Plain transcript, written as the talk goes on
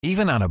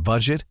Even on a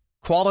budget,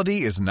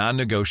 quality is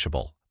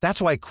non-negotiable.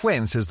 That's why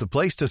Quince is the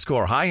place to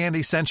score high-end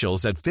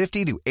essentials at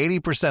 50 to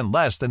 80%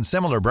 less than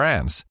similar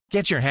brands.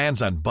 Get your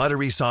hands on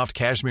buttery soft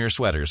cashmere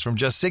sweaters from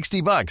just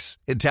 $60,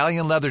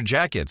 Italian leather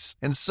jackets,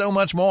 and so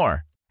much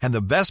more. And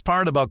the best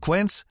part about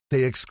Quince,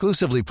 they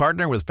exclusively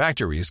partner with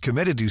factories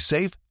committed to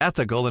safe,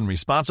 ethical, and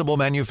responsible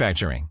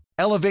manufacturing.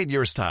 Elevate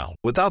your style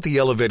without the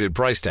elevated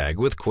price tag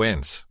with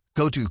Quince.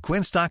 Go to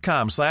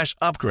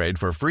quince.com/upgrade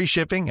for free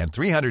shipping and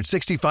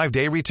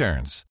 365-day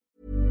returns.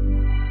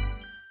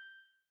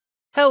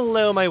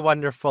 Hello, my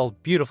wonderful,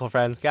 beautiful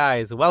friends.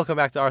 Guys, welcome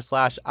back to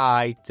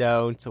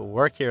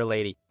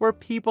r/IDontWorkHereLady, where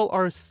people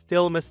are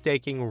still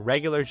mistaking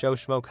regular Joe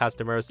Schmo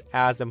customers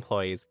as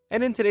employees.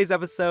 And in today's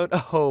episode,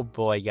 oh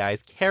boy,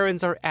 guys,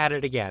 Karens are at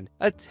it again,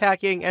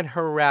 attacking and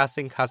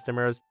harassing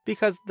customers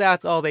because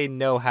that's all they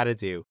know how to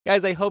do.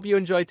 Guys, I hope you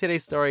enjoyed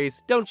today's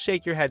stories. Don't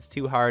shake your heads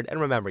too hard, and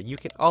remember, you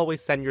can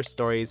always send your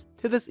stories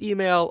to this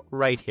email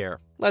right here.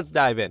 Let's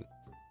dive in.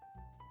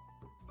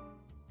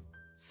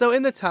 So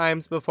in the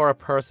times before a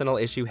personal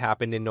issue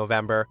happened in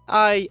November,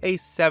 I, a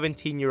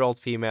 17-year-old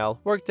female,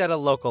 worked at a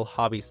local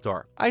hobby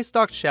store. I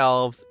stocked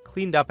shelves,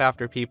 cleaned up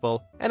after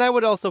people, and I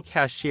would also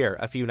cashier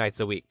a few nights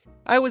a week.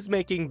 I was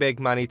making big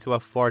money to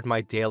afford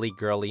my daily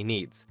girly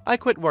needs. I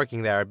quit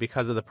working there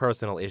because of the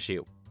personal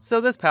issue. So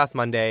this past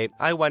Monday,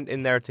 I went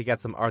in there to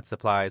get some art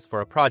supplies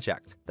for a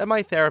project that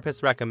my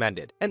therapist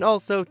recommended, and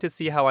also to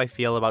see how I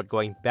feel about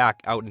going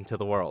back out into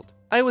the world.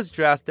 I was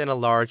dressed in a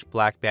large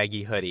black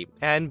baggy hoodie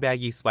and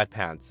baggy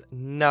sweatpants,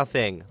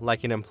 nothing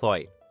like an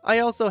employee. I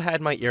also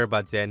had my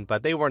earbuds in,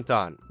 but they weren't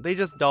on. They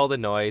just dull the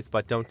noise,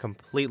 but don't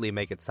completely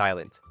make it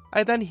silent.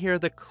 I then hear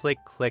the click,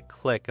 click,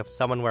 click of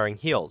someone wearing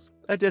heels,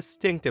 a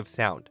distinctive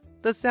sound.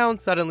 The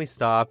sound suddenly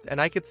stopped, and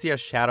I could see a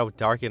shadow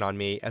darken on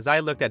me as I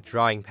looked at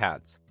drawing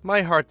pads.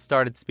 My heart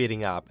started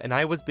speeding up, and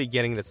I was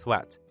beginning to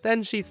sweat.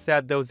 Then she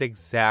said those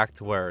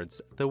exact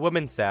words. The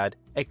woman said,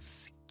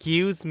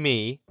 "Excuse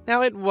me."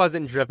 Now it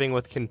wasn't dripping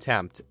with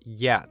contempt,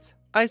 yet.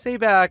 I say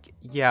back,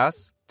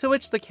 "Yes." To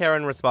which the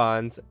Karen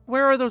responds,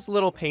 "Where are those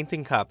little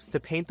painting cups to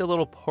paint the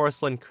little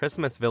porcelain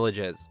Christmas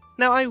villages?"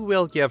 Now I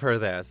will give her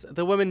this.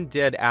 The woman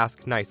did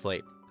ask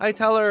nicely. I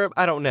tell her,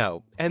 I don't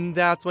know, and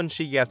that's when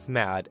she gets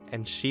mad,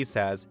 and she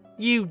says,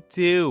 "You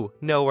do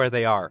know where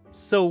they are,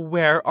 so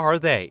where are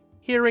they?"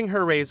 Hearing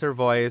her raise her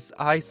voice,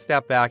 I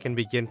step back and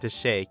begin to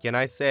shake, and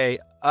I say,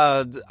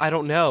 I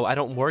don't know, I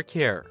don't work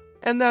here."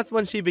 And that's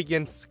when she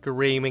begins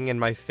screaming in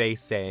my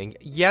face saying,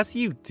 "Yes,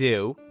 you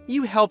do.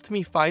 You helped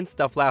me find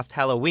stuff last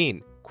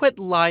Halloween. Quit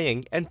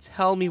lying and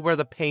tell me where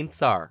the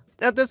paints are."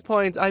 At this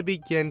point, I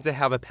begin to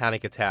have a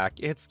panic attack.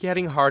 It's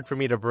getting hard for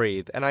me to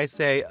breathe, and I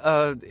say,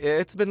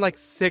 it's been like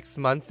 6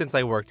 months since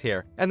I worked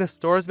here, and the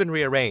store's been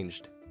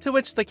rearranged." To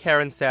which the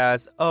Karen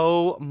says,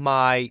 "Oh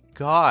my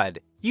god.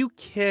 You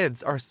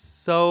kids are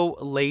so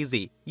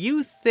lazy.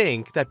 You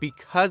think that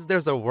because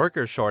there's a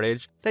worker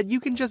shortage, that you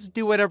can just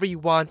do whatever you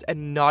want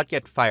and not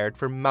get fired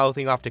for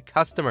mouthing off to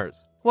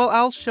customers. Well,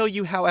 I'll show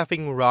you how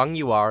effing wrong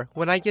you are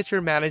when I get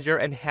your manager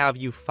and have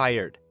you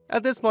fired."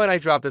 At this point, I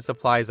dropped the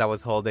supplies I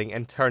was holding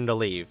and turned to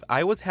leave.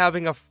 I was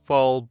having a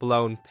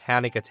full-blown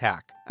panic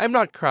attack. I'm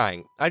not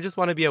crying. I just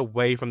want to be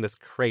away from this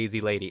crazy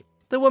lady.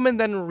 The woman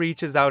then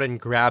reaches out and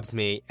grabs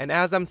me, and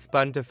as I'm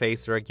spun to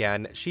face her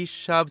again, she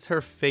shoves her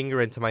finger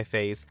into my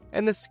face,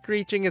 and the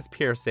screeching is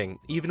piercing,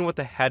 even with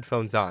the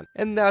headphones on,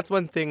 and that's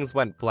when things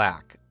went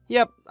black.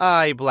 Yep,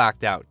 I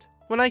blacked out.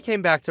 When I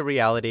came back to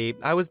reality,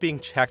 I was being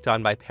checked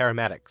on by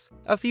paramedics.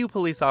 A few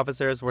police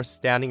officers were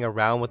standing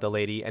around with the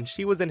lady, and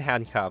she was in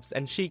handcuffs,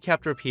 and she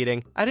kept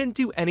repeating, "I didn't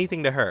do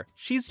anything to her.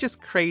 She's just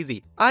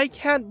crazy. I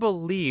can't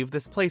believe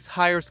this place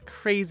hires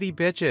crazy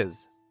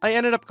bitches." I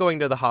ended up going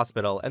to the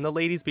hospital, and the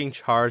lady's being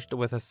charged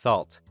with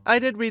assault. I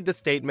did read the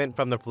statement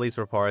from the police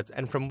reports,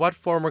 and from what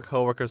former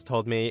coworkers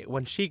told me,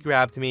 when she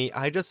grabbed me,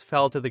 I just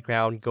fell to the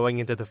ground going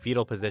into the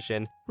fetal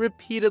position,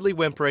 repeatedly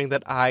whimpering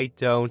that I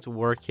don't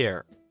work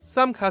here.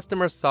 Some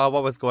customers saw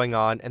what was going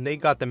on, and they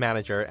got the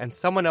manager, and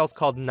someone else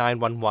called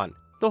 911.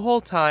 The whole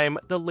time,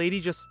 the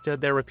lady just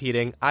stood there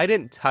repeating, "I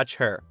didn't touch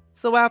her."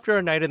 So after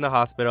a night in the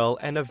hospital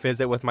and a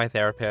visit with my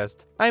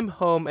therapist, I'm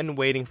home and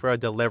waiting for a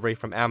delivery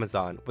from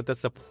Amazon with the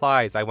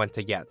supplies I went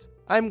to get.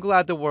 I'm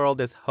glad the world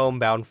is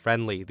homebound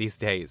friendly these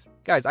days.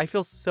 Guys, I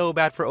feel so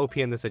bad for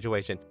OP in this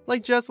situation.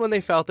 Like, just when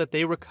they felt that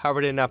they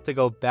recovered enough to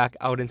go back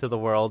out into the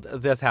world,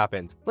 this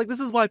happens. Like, this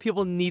is why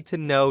people need to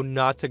know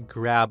not to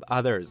grab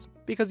others,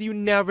 because you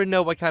never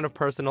know what kind of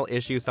personal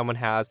issue someone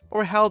has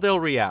or how they'll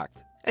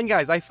react. And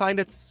guys, I find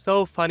it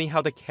so funny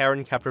how the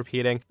Karen kept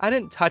repeating, "I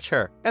didn't touch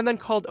her," and then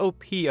called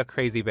OP a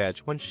crazy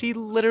bitch when she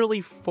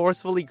literally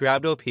forcefully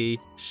grabbed OP,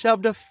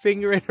 shoved a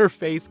finger in her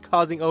face,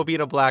 causing OP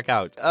to black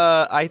out.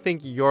 I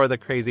think you're the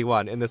crazy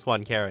one in this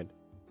one, Karen.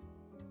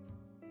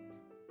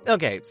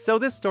 Okay, so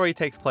this story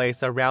takes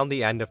place around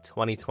the end of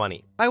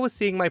 2020. I was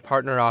seeing my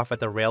partner off at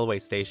the railway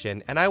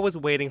station, and I was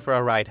waiting for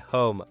a ride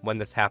home when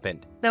this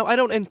happened. Now, I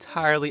don't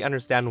entirely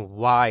understand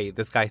why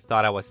this guy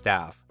thought I was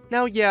staff.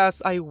 Now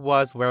yes, I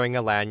was wearing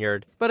a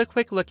lanyard, but a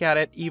quick look at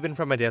it, even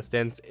from a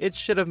distance, it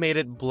should have made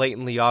it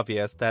blatantly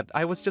obvious that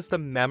I was just a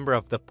member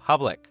of the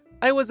public.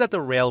 I was at the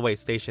railway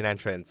station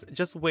entrance,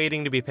 just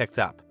waiting to be picked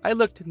up. I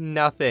looked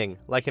nothing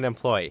like an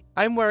employee.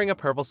 I'm wearing a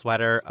purple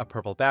sweater, a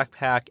purple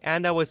backpack,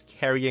 and I was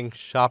carrying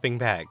shopping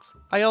bags.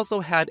 I also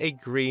had a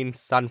green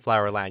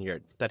sunflower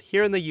lanyard that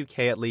here in the UK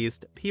at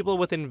least, people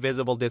with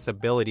invisible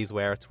disabilities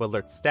wear to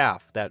alert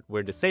staff that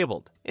we're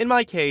disabled. In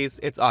my case,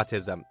 it's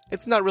autism.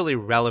 It's not really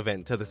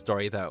relevant to the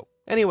story though.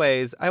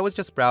 Anyways, I was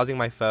just browsing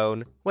my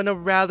phone when a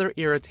rather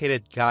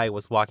irritated guy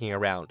was walking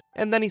around,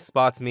 and then he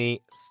spots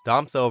me,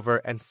 stomps over,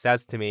 and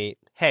says to me,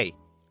 "Hey,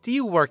 do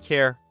you work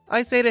here?"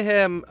 I say to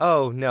him,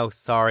 "Oh no,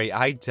 sorry,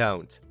 I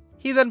don't."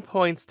 He then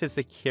points to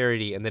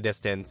security in the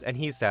distance and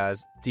he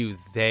says, "Do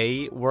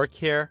they work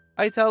here?"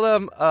 I tell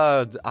him,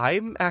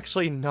 I'm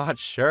actually not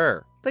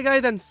sure." The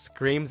guy then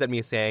screams at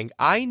me saying,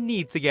 "I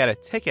need to get a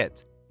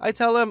ticket." I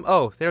tell him,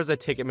 "Oh, there's a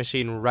ticket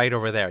machine right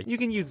over there. You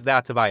can use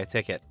that to buy a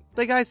ticket."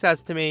 The guy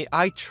says to me,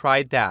 "I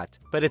tried that,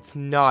 but it's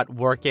not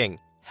working.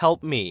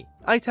 Help me."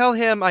 I tell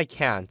him I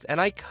can't, and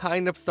I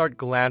kind of start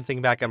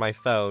glancing back at my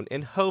phone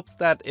in hopes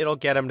that it'll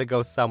get him to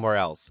go somewhere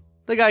else.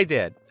 The guy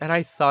did, and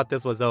I thought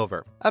this was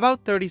over.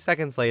 About 30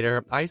 seconds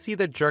later, I see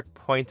the jerk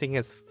pointing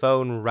his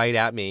phone right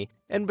at me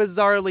and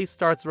bizarrely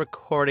starts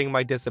recording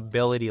my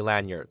disability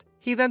lanyard.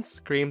 He then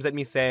screams at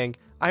me saying,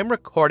 "I'm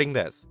recording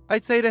this." I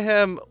say to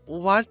him,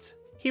 "What?"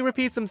 He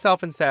repeats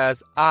himself and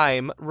says,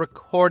 "I'm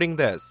recording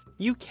this.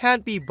 You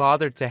can't be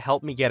bothered to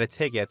help me get a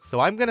ticket, so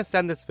I'm gonna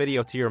send this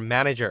video to your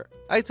manager."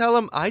 I tell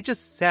him, "I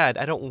just said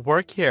I don't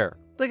work here."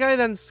 The guy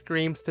then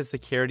screams to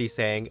security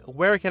saying,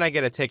 "Where can I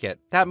get a ticket?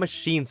 That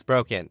machine's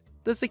broken."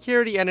 The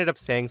security ended up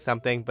saying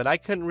something, but I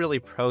couldn't really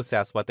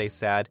process what they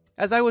said,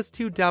 as I was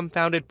too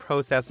dumbfounded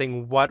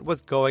processing what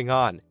was going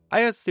on. I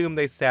assumed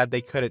they said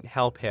they couldn't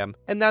help him,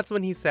 and that's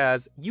when he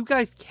says, "You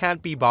guys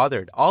can't be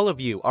bothered. All of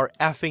you are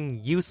effing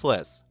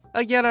useless."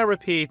 Again, I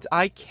repeat,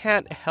 "I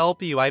can't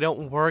help you, I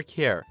don't work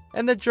here."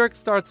 And the jerk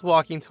starts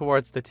walking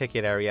towards the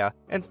ticket area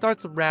and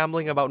starts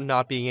rambling about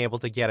not being able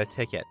to get a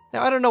ticket.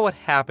 Now, I don't know what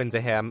happened to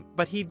him,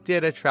 but he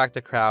did attract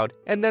a crowd,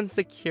 and then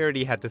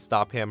security had to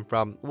stop him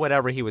from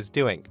whatever he was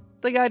doing.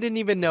 The guy didn't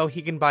even know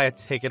he can buy a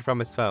ticket from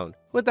his phone.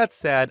 With that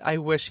said, I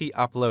wish he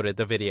uploaded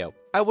the video.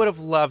 I would have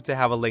loved to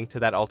have a link to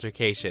that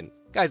altercation.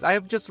 Guys, I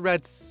have just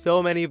read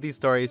so many of these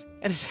stories,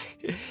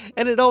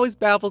 and it always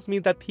baffles me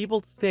that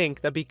people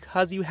think that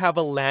because you have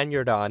a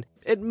lanyard on,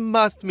 it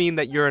must mean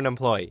that you're an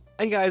employee.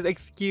 And guys,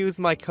 excuse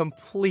my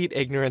complete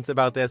ignorance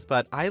about this,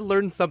 but I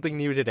learned something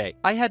new today.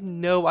 I had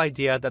no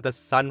idea that the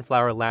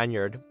sunflower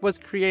lanyard was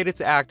created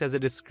to act as a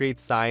discreet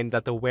sign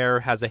that the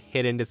wearer has a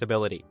hidden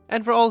disability.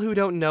 And for all who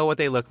don't know what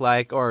they look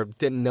like, or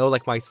didn't know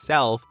like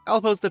myself,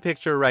 I'll post a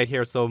picture right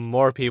here so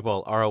more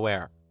people are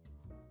aware.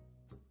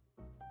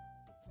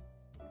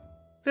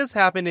 This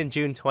happened in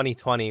June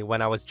 2020 when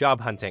I was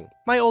job hunting.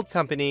 My old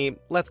company,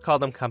 let's call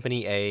them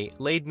Company A,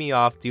 laid me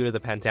off due to the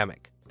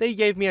pandemic. They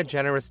gave me a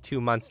generous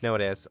 2 months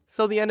notice,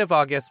 so the end of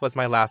August was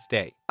my last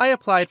day. I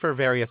applied for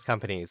various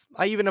companies.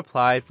 I even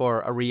applied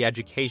for a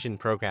re-education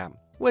program,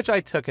 which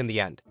I took in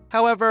the end.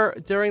 However,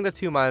 during the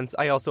 2 months,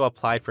 I also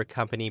applied for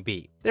Company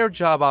B. Their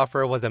job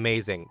offer was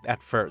amazing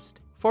at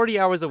first. 40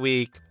 hours a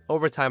week,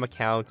 overtime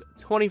account,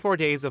 24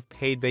 days of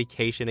paid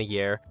vacation a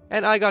year,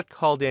 and I got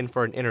called in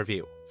for an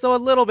interview. So a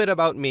little bit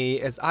about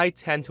me is I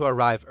tend to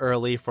arrive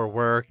early for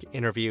work,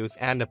 interviews,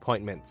 and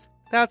appointments.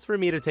 That's for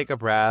me to take a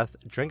breath,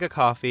 drink a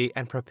coffee,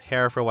 and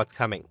prepare for what's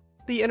coming.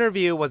 The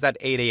interview was at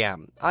 8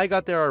 a.m. I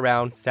got there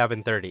around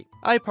 7:30.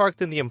 I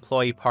parked in the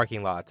employee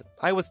parking lot.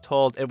 I was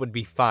told it would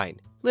be fine.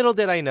 Little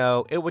did I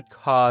know it would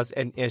cause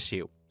an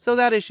issue. So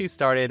that issue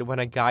started when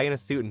a guy in a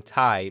suit and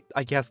tie,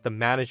 I guess the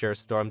manager,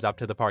 storms up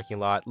to the parking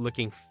lot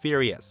looking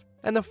furious,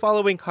 and the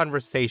following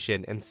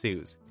conversation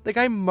ensues. The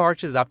guy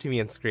marches up to me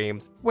and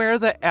screams, "Where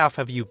the F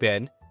have you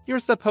been? You're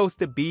supposed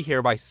to be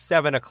here by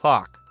 7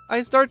 o'clock.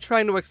 I start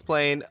trying to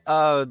explain,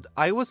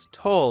 I was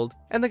told,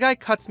 and the guy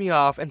cuts me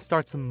off and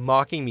starts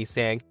mocking me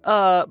saying,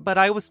 but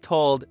I was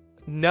told,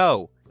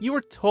 no, you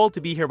were told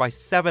to be here by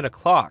 7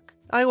 o'clock.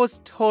 I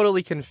was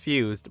totally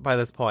confused by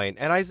this point,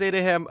 and I say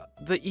to him,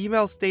 the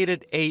email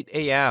stated 8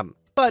 a.m.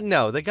 But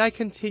no, the guy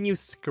continues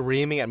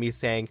screaming at me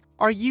saying,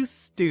 "Are you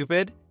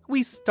stupid?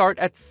 We start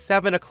at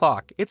 7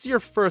 o'clock. It's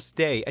your first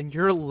day and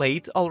you're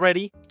late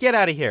already? Get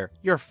out of here.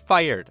 You're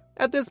fired."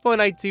 At this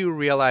point, I do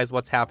realize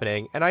what's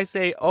happening, and I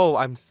say, "Oh,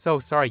 I'm so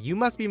sorry. You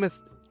must be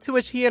To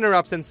which he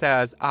interrupts and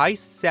says, "I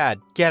said,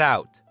 get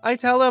out." I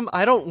tell him,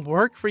 "I don't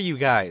work for you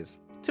guys."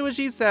 To which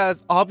he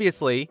says,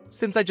 "Obviously,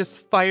 since I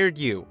just fired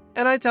you."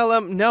 And I tell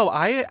him, "No,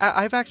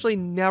 I've actually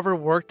never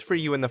worked for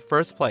you in the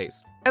first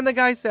place." And the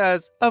guy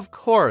says, "Of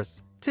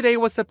course. Today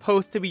was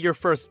supposed to be your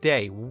first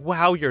day.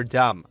 Wow, you're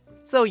dumb."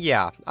 So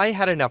yeah, I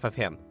had enough of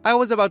him. I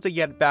was about to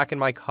get back in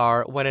my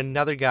car when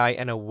another guy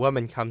and a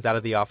woman comes out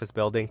of the office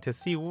building to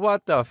see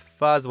what the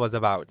fuzz was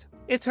about.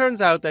 It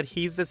turns out that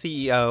he's the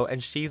CEO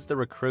and she's the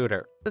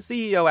recruiter. The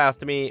CEO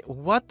asked me,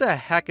 "What the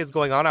heck is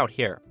going on out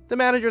here?" The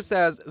manager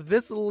says,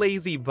 "This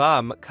lazy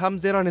bum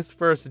comes in on his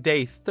first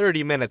day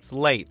 30 minutes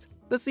late."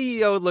 The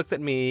CEO looks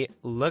at me,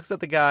 looks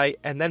at the guy,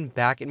 and then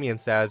back at me and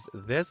says,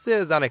 "This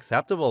is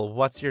unacceptable.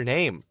 What's your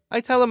name?"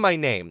 I tell him my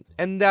name,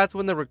 and that's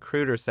when the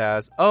recruiter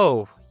says,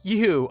 "Oh,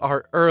 you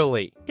are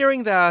early."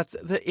 Hearing that,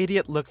 the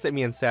idiot looks at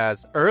me and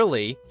says,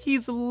 "Early?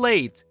 He's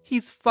late.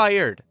 He's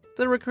fired."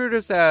 The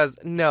recruiter says,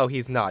 "No,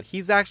 he's not.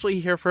 He's actually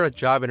here for a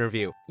job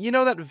interview. You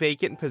know that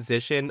vacant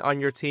position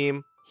on your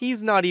team?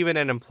 He's not even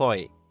an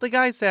employee." The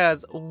guy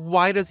says,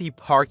 "Why does he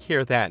park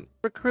here then?"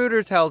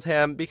 Recruiter tells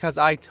him because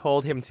I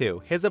told him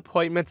to. His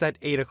appointment's at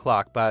 8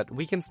 o'clock, but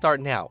we can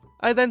start now.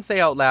 I then say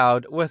out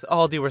loud, "With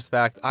all due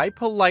respect, I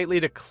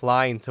politely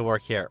decline to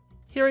work here."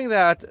 Hearing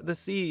that, the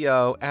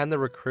CEO and the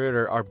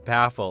recruiter are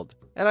baffled.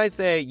 And I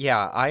say,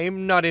 yeah, I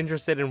am not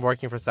interested in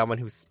working for someone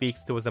who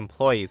speaks to his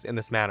employees in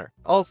this manner.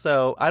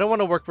 Also, I don't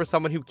want to work for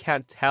someone who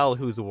can't tell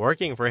who's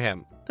working for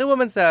him. The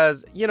woman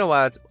says, "You know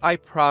what, I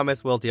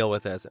promise we'll deal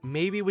with this.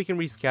 Maybe we can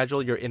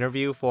reschedule your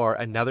interview for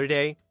another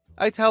day."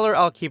 I tell her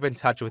I'll keep in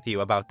touch with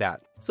you about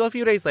that. So a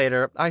few days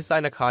later, I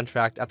sign a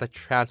contract at the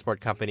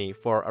transport company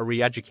for a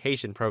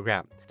re-education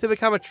program to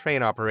become a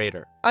train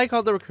operator. I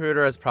called the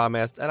recruiter as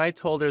promised, and I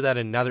told her that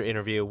another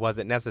interview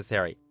wasn't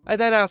necessary. I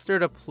then asked her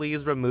to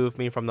please remove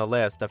me from the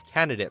list of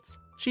candidates.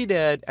 She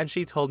did, and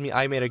she told me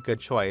I made a good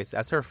choice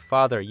as her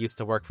father used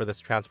to work for this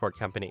transport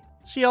company.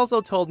 She also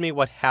told me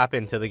what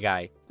happened to the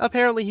guy.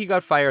 Apparently he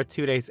got fired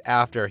 2 days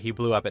after he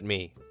blew up at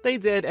me. They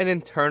did an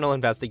internal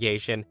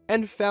investigation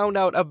and found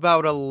out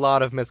about a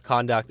lot of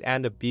misconduct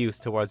and abuse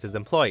towards his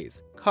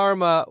employees.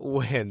 Karma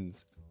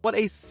wins. What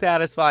a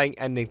satisfying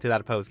ending to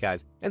that post,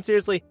 guys. And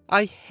seriously,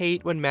 I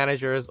hate when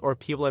managers or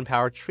people in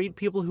power treat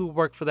people who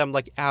work for them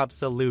like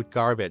absolute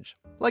garbage.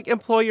 Like,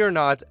 employee or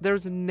not,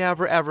 there's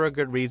never ever a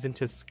good reason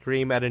to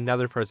scream at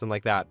another person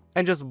like that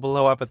and just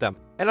blow up at them.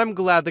 And I'm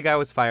glad the guy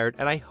was fired,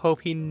 and I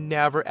hope he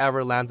never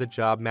ever lands a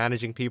job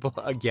managing people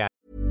again.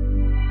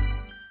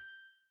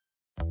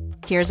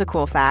 Here's a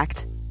cool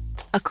fact.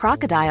 A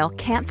crocodile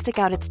can't stick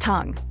out its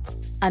tongue.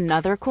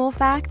 Another cool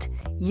fact,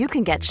 you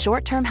can get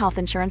short-term health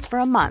insurance for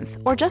a month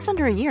or just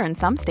under a year in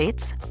some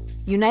states.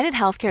 United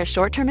Healthcare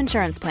short-term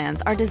insurance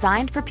plans are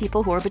designed for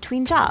people who are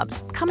between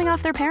jobs, coming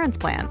off their parents'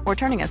 plan, or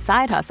turning a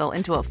side hustle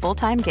into a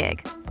full-time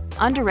gig.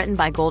 Underwritten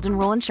by Golden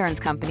Rule Insurance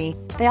Company,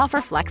 they offer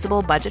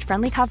flexible,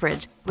 budget-friendly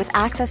coverage with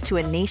access to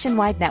a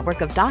nationwide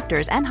network of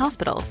doctors and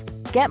hospitals.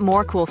 Get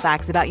more cool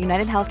facts about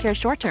United Healthcare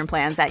short-term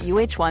plans at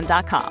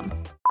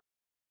uh1.com.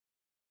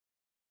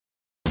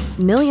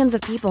 Millions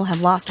of people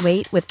have lost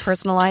weight with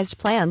personalized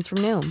plans from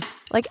Noom.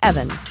 Like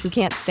Evan, who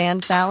can't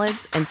stand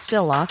salads and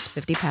still lost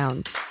 50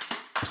 pounds.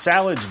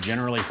 Salads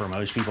generally for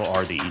most people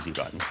are the easy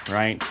button,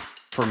 right?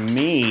 For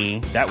me,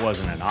 that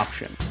wasn't an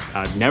option.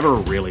 I never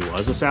really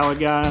was a salad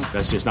guy.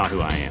 That's just not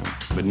who I am.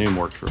 But Noom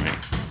worked for me.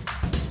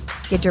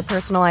 Get your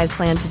personalized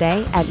plan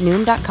today at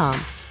Noom.com.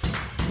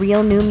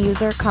 Real Noom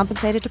user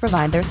compensated to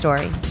provide their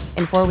story.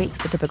 In 4 weeks,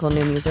 the typical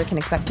Noom user can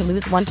expect to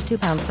lose 1 to 2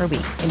 pounds per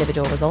week.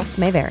 Individual results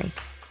may vary.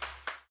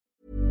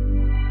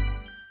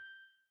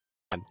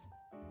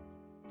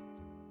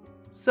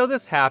 So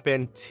this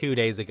happened 2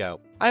 days ago.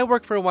 I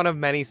work for one of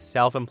many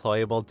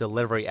self-employable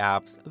delivery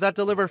apps that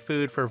deliver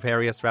food for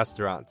various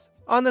restaurants.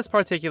 On this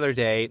particular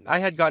day, I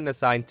had gotten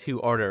assigned 2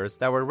 orders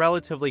that were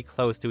relatively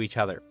close to each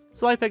other.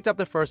 So I picked up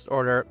the first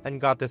order and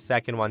got the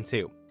second one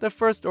too. The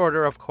first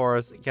order, of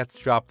course, gets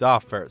dropped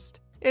off first.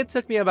 It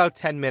took me about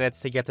 10 minutes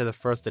to get to the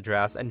first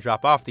address and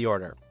drop off the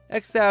order.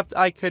 Except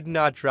I could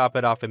not drop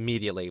it off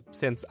immediately,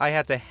 since I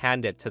had to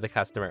hand it to the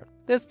customer.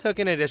 This took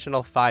an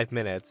additional 5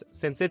 minutes,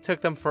 since it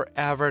took them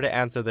forever to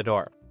answer the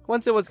door.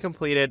 Once it was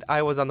completed,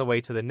 I was on the way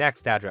to the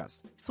next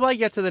address. So I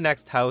get to the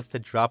next house to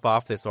drop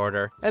off this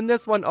order, and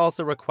this one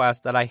also requests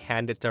that I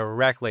hand it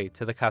directly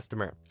to the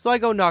customer. So I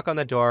go knock on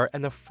the door,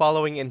 and the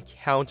following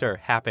encounter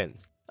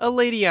happens. A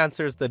lady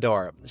answers the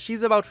door.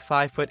 She's about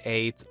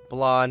 5'8",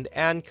 blonde,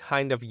 and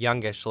kind of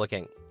youngish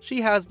looking.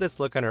 She has this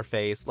look on her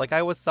face like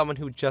I was someone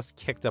who just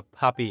kicked a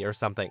puppy or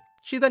something.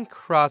 She then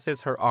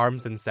crosses her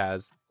arms and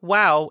says,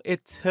 "Wow,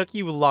 it took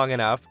you long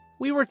enough.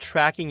 We were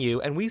tracking you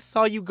and we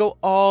saw you go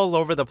all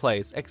over the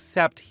place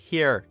except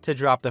here to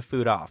drop the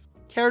food off.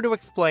 Care to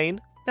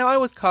explain?" Now I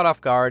was caught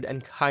off guard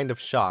and kind of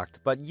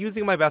shocked, but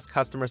using my best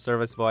customer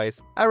service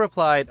voice, I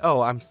replied,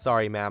 "Oh, I'm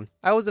sorry, ma'am.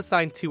 I was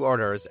assigned 2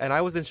 orders and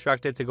I was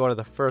instructed to go to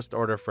the first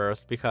order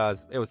first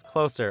because it was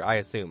closer, I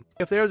assume.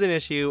 If there's an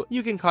issue,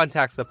 you can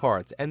contact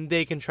support and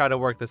they can try to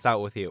work this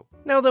out with you."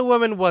 Now the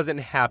woman wasn't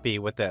happy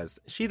with this.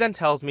 She then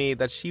tells me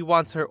that she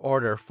wants her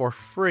order for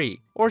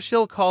free, or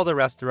she'll call the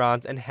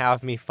restaurant and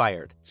have me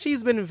fired.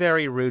 She's been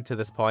very rude to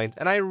this point,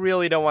 and I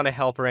really don't want to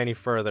help her any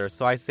further,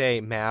 so I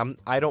say, "Ma'am,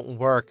 I don't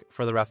work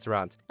for the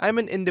restaurant. I'm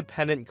an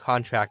independent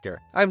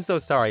contractor. I'm so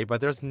sorry, but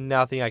there's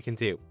nothing I can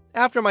do."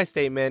 After my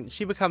statement,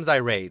 she becomes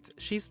irate.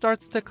 She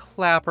starts to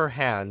clap her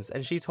hands,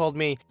 and she told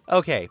me,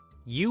 "Okay,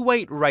 you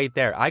wait right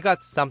there. I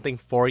got something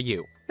for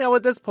you." Now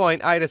at this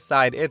point, I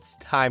decide it's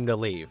time to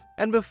leave.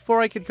 And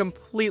before I could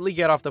completely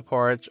get off the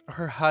porch,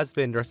 her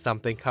husband or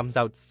something comes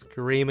out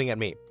screaming at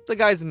me. The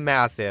guy's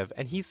massive,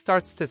 and he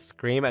starts to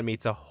scream at me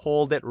to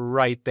hold it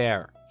right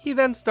there. He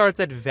then starts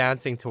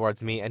advancing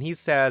towards me, and he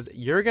says,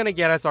 "You're gonna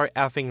get us our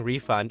effing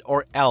refund,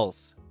 or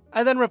else."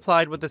 I then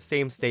replied with the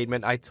same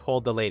statement I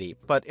told the lady,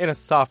 but in a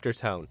softer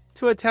tone,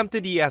 to attempt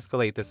to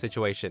de-escalate the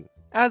situation.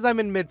 As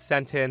I'm in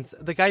mid-sentence,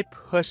 the guy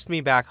pushed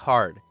me back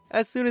hard.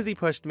 As soon as he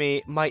pushed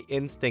me, my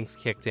instincts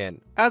kicked in.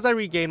 As I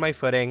regained my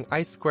footing,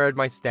 I squared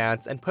my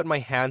stance and put my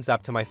hands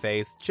up to my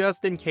face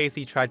just in case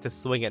he tried to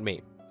swing at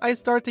me. I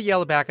start to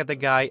yell back at the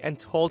guy and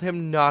told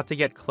him not to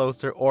get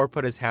closer or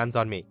put his hands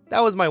on me.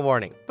 That was my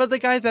warning. But the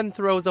guy then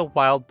throws a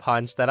wild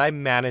punch that I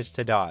managed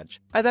to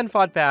dodge. I then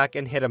fought back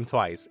and hit him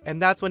twice,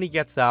 and that's when he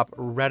gets up,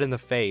 red in the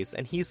face,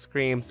 and he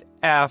screams,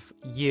 "F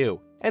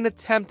you," and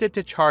attempted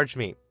to charge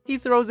me. He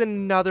throws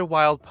another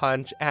wild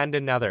punch and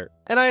another,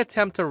 and I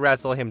attempt to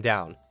wrestle him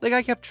down. The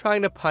guy kept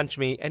trying to punch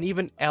me and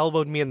even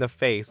elbowed me in the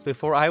face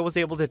before I was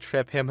able to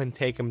trip him and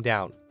take him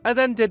down. I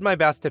then did my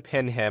best to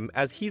pin him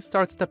as he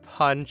starts to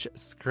punch,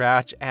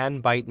 scratch,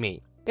 and bite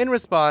me. In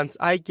response,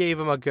 I gave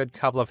him a good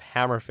couple of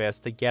hammer fists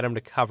to get him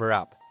to cover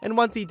up, and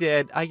once he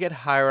did, I get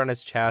higher on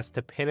his chest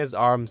to pin his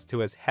arms to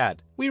his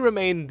head. We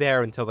remained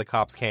there until the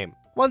cops came.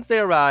 Once they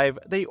arrived,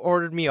 they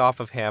ordered me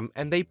off of him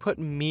and they put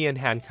me in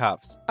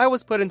handcuffs. I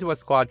was put into a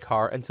squad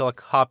car until a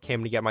cop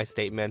came to get my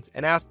statement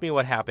and asked me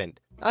what happened.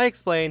 I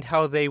explained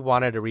how they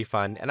wanted a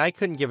refund and I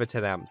couldn't give it to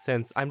them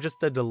since I'm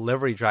just a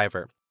delivery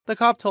driver. The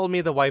cop told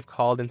me the wife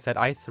called and said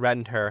I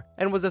threatened her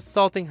and was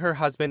assaulting her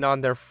husband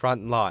on their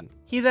front lawn.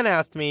 He then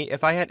asked me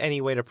if I had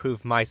any way to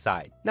prove my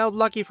side. Now,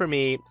 lucky for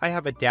me, I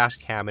have a dash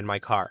cam in my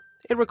car.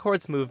 It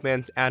records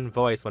movements and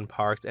voice when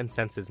parked and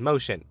senses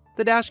motion.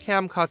 The dash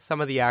cam caught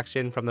some of the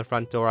action from the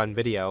front door on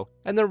video,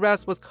 and the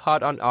rest was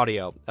caught on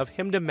audio of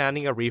him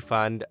demanding a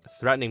refund,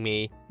 threatening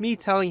me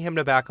telling him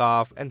to back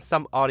off, and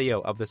some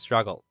audio of the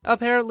struggle.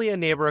 Apparently, a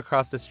neighbor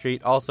across the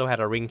street also had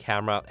a Ring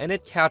camera, and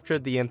it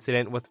captured the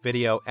incident with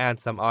video and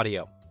some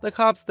audio. The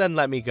cops then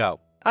let me go.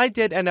 I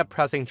did end up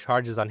pressing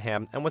charges on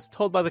him and was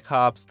told by the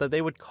cops that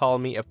they would call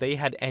me if they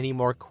had any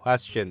more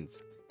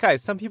questions.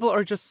 Guys, some people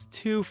are just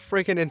too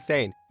freaking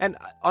insane. And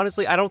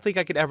honestly, I don't think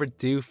I could ever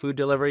do food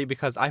delivery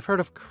because I've heard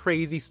of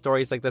crazy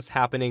stories like this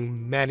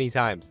happening many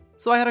times.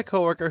 So I had a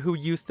coworker who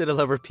used to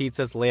deliver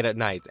pizzas late at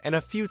night, and a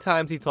few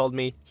times he told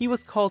me he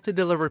was called to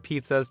deliver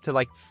pizzas to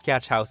like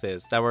sketch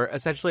houses that were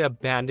essentially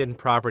abandoned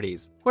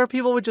properties, where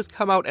people would just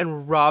come out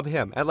and rob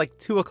him at like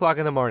 2 o'clock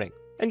in the morning.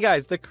 And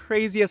guys, the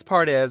craziest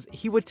part is,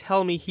 he would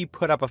tell me he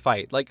put up a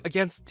fight, like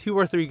against 2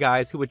 or 3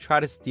 guys who would try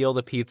to steal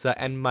the pizza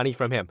and money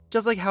from him.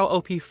 Just like how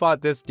OP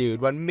fought this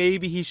dude when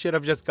maybe he should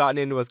have just gotten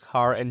into his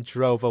car and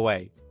drove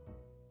away.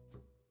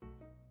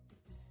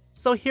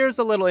 So here's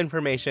a little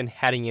information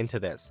heading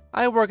into this.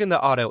 I work in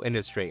the auto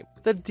industry,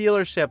 the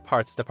dealership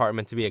parts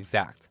department to be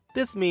exact.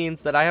 This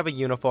means that I have a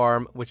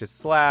uniform, which is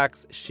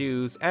slacks,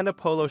 shoes, and a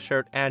polo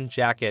shirt and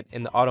jacket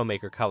in the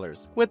automaker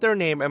colors, with their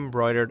name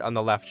embroidered on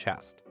the left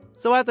chest.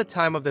 So at the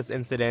time of this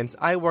incident,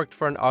 I worked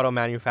for an auto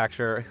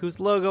manufacturer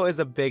whose logo is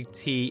a big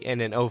T in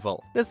an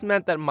oval. This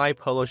meant that my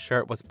polo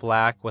shirt was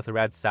black with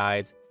red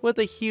sides, with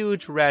a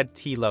huge red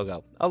T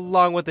logo,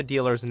 along with the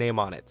dealer's name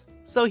on it.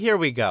 So here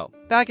we go.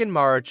 Back in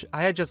March,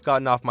 I had just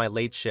gotten off my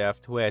late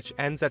shift, which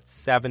ends at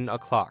 7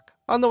 o'clock.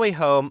 On the way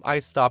home, I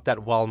stopped at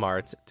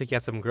Walmart to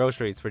get some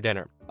groceries for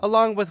dinner,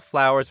 along with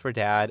flowers for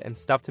Dad and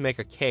stuff to make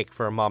a cake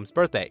for Mom's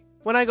birthday.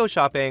 When I go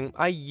shopping,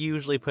 I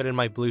usually put in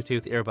my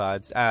Bluetooth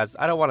earbuds as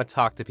I don't want to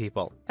talk to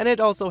people, and it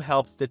also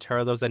helps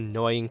deter those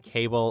annoying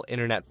cable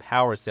internet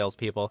power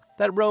salespeople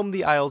that roam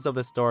the aisles of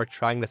the store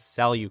trying to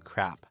sell you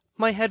crap.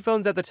 My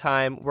headphones at the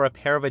time were a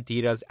pair of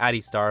Adidas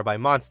Adistar by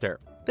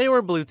Monster. They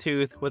were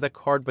Bluetooth with a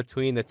cord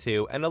between the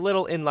two and a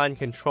little inline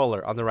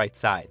controller on the right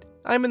side.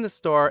 I'm in the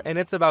store and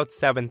it's about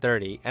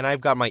 7:30 and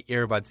I've got my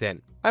earbuds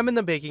in. I'm in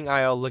the baking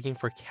aisle looking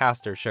for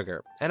caster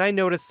sugar, and I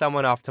notice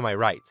someone off to my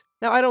right.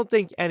 Now, I don't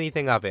think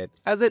anything of it,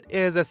 as it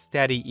is a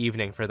steady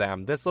evening for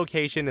them. This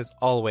location is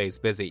always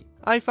busy.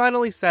 I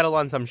finally settle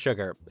on some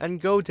sugar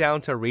and go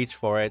down to reach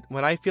for it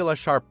when I feel a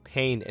sharp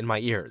pain in my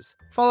ears,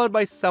 followed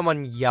by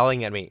someone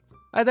yelling at me.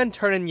 I then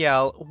turn and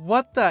yell,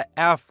 "What the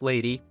F,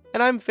 lady?"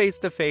 And I'm face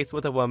to face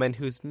with a woman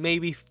who's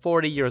maybe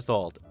 40 years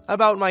old,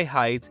 about my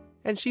height,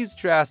 and she's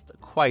dressed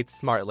quite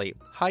smartly.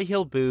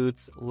 High-heel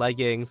boots,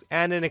 leggings,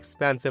 and an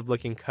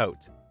expensive-looking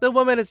coat. The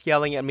woman is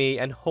yelling at me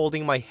and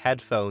holding my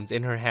headphones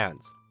in her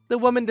hands. The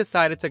woman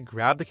decided to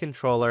grab the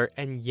controller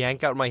and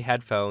yank out my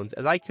headphones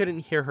as I couldn't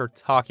hear her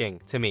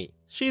talking to me.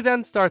 She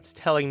then starts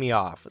telling me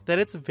off, that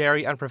it's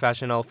very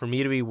unprofessional for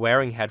me to be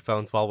wearing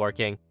headphones while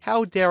working,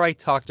 how dare I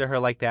talk to her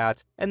like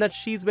that, and that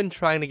she's been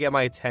trying to get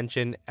my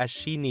attention as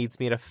she needs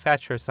me to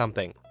fetch her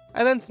something.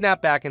 I then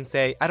snap back and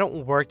say I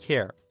don't work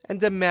here, and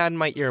demand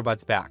my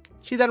earbuds back.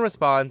 She then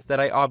responds that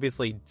I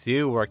obviously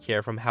do work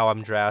here from how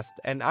I'm dressed,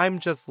 and I'm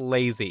just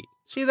lazy.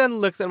 She then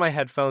looks at my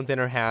headphones in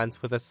her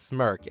hands with a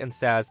smirk and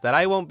says that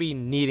I won't be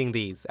needing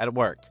these at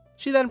work.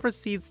 She then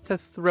proceeds to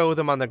throw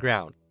them on the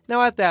ground.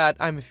 Now at that,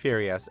 I'm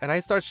furious, and I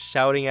start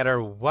shouting at her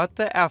what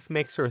the F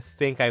makes her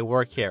think I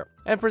work here,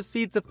 and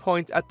proceed to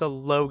point at the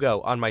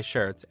logo on my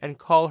shirt and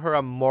call her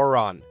a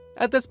moron.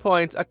 At this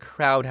point, a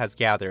crowd has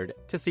gathered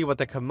to see what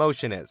the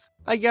commotion is.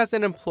 I guess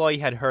an employee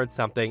had heard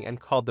something and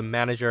called the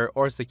manager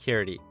or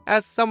security,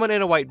 as someone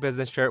in a white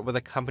business shirt with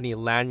a company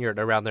lanyard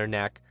around their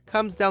neck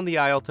comes down the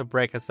aisle to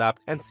break us up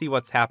and see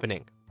what's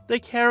happening. The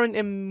Karen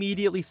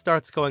immediately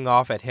starts going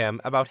off at him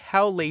about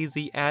how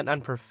lazy and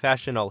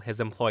unprofessional his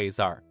employees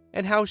are,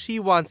 and how she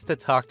wants to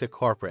talk to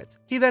corporate.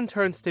 He then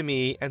turns to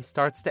me and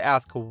starts to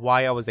ask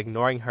why I was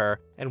ignoring her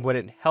and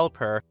wouldn't help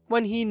her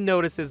when he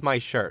notices my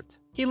shirt.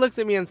 He looks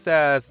at me and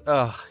says,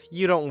 "Ugh,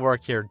 you don't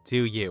work here,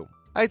 do you?"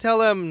 I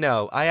tell him,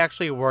 no, I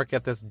actually work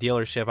at this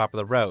dealership up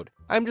the road.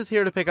 I'm just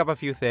here to pick up a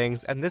few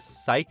things, and this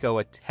psycho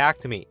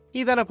attacked me.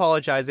 He then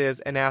apologizes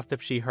and asked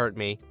if she hurt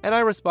me, and I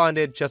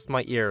responded, just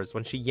my ears,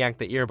 when she yanked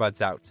the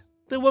earbuds out.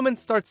 The woman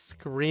starts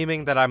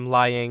screaming that I'm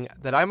lying,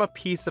 that I'm a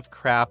piece of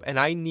crap, and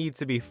I need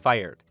to be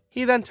fired.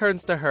 He then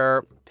turns to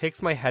her,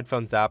 picks my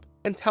headphones up,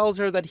 and tells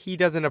her that he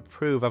doesn't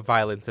approve of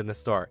violence in the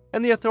store,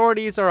 and the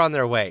authorities are on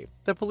their way.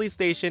 The police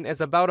station is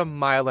about 1.5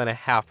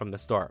 miles from the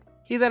store.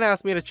 He then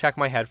asked me to check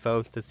my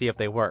headphones to see if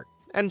they work,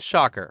 and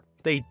shocker,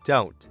 they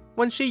don't.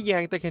 When she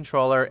yanked the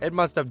controller, it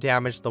must have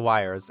damaged the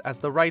wires, as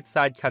the right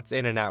side cuts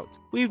in and out.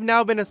 We've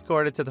now been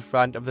escorted to the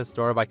front of the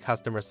store by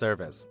customer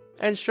service.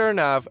 And sure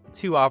enough,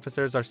 2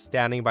 officers are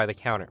standing by the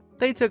counter.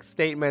 They took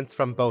statements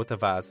from both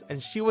of us,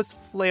 and she was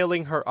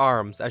flailing her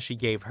arms as she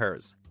gave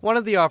hers. One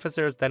of the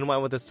officers then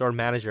went with the store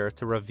manager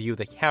to review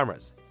the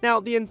cameras.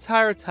 Now, the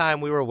entire time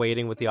we were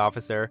waiting with the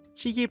officer,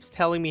 she keeps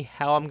telling me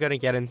how I'm gonna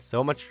get in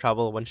so much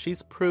trouble when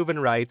she's proven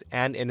right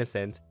and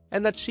innocent,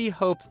 and that she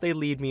hopes they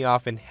lead me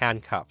off in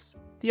handcuffs.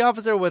 The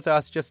officer with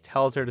us just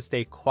tells her to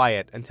stay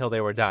quiet until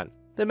they were done.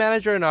 The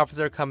manager and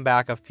officer come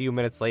back a few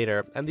minutes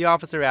later, and the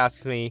officer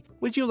asks me,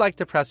 "Would you like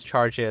to press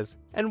charges?"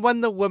 And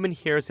when the woman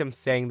hears him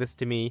saying this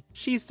to me,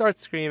 she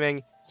starts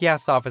screaming,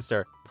 "Yes,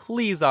 officer.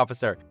 Please,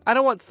 officer. I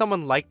don't want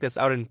someone like this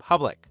out in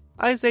public."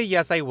 I say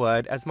yes, I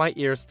would, as my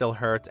ears still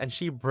hurt, and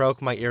she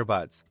broke my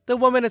earbuds. The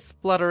woman is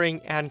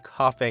spluttering and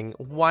coughing,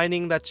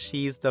 whining that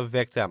she's the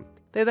victim.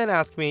 They then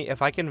ask me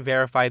if I can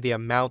verify the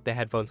amount the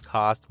headphones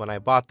cost when I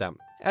bought them,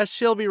 as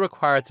she'll be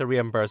required to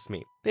reimburse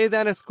me. They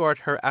then escort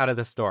her out of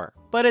the store.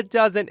 But it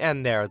doesn't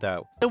end there,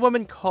 though. The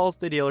woman calls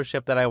the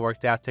dealership that I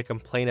worked at to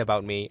complain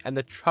about me and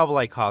the trouble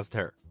I caused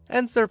her.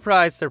 And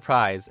surprise,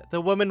 surprise,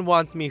 the woman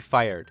wants me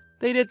fired.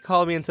 They did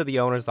call me into the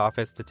owner's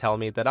office to tell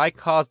me that I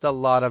caused a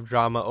lot of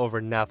drama over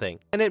nothing,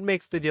 and it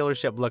makes the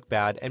dealership look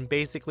bad, and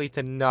basically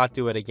to not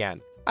do it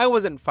again. I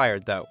wasn't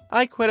fired though.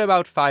 I quit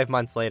about 5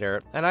 months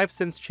later, and I've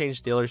since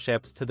changed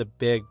dealerships to the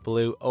Big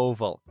Blue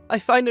Oval. I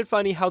find it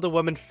funny how the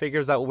woman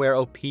figures out where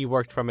OP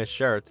worked from his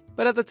shirt,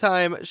 but at the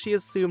time, she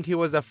assumed he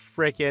was a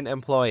frickin'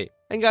 employee.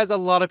 And guys, a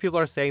lot of people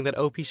are saying that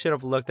OP should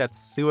have looked at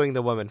suing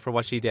the woman for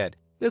what she did.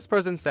 This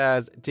person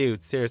says,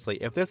 "Dude, seriously,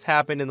 if this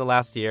happened in the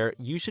last year,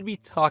 you should be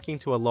talking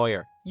to a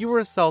lawyer. You were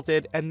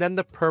assaulted, and then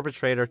the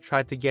perpetrator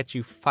tried to get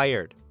you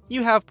fired.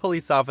 You have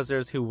police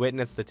officers who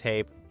witnessed the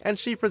tape, and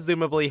she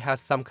presumably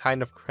has some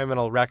kind of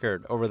criminal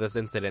record over this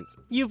incident.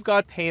 You've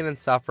got pain and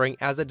suffering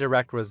as a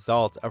direct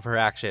result of her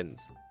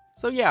actions."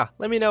 So yeah,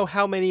 let me know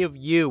how many of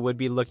you would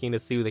be looking to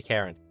sue the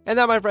Karen. And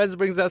that, my friends,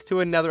 brings us to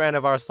another end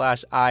of our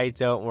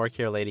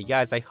 /IDontWorkHereLady.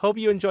 Guys, I hope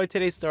you enjoyed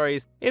today's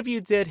stories. If you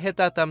did, hit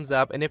that thumbs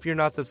up. And if you're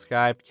not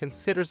subscribed,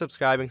 consider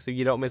subscribing so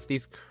you don't miss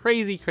these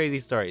crazy, crazy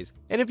stories.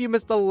 And if you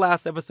missed the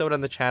last episode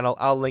on the channel,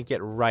 I'll link it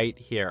right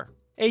here.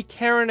 A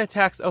Karen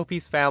attacks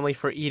OP's family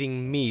for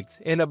eating meat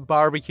in a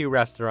barbecue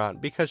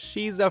restaurant because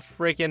she's a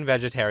freaking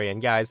vegetarian.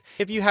 Guys,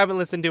 if you haven't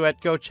listened to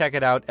it, go check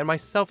it out. And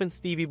myself and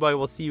Stevie Boy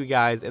will see you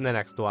guys in the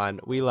next one.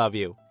 We love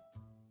you.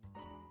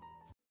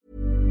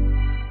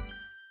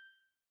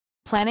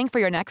 Planning for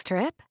your next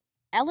trip?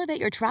 Elevate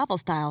your travel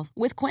style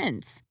with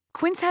Quince.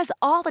 Quince has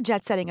all the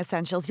jet-setting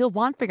essentials you'll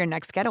want for your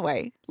next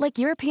getaway, like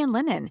European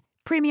linen,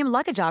 premium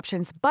luggage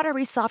options,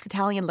 buttery soft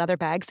Italian leather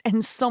bags,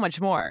 and so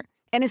much more.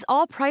 And is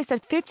all priced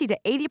at 50 to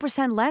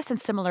 80% less than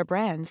similar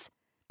brands.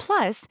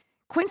 Plus,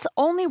 Quince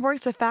only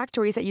works with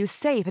factories that use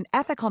safe and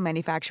ethical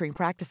manufacturing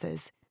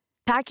practices.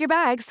 Pack your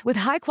bags with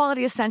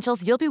high-quality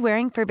essentials you'll be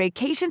wearing for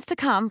vacations to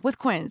come with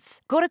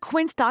Quince. Go to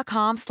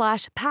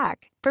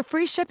quince.com/pack for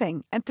free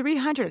shipping and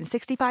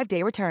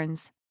 365-day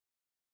returns.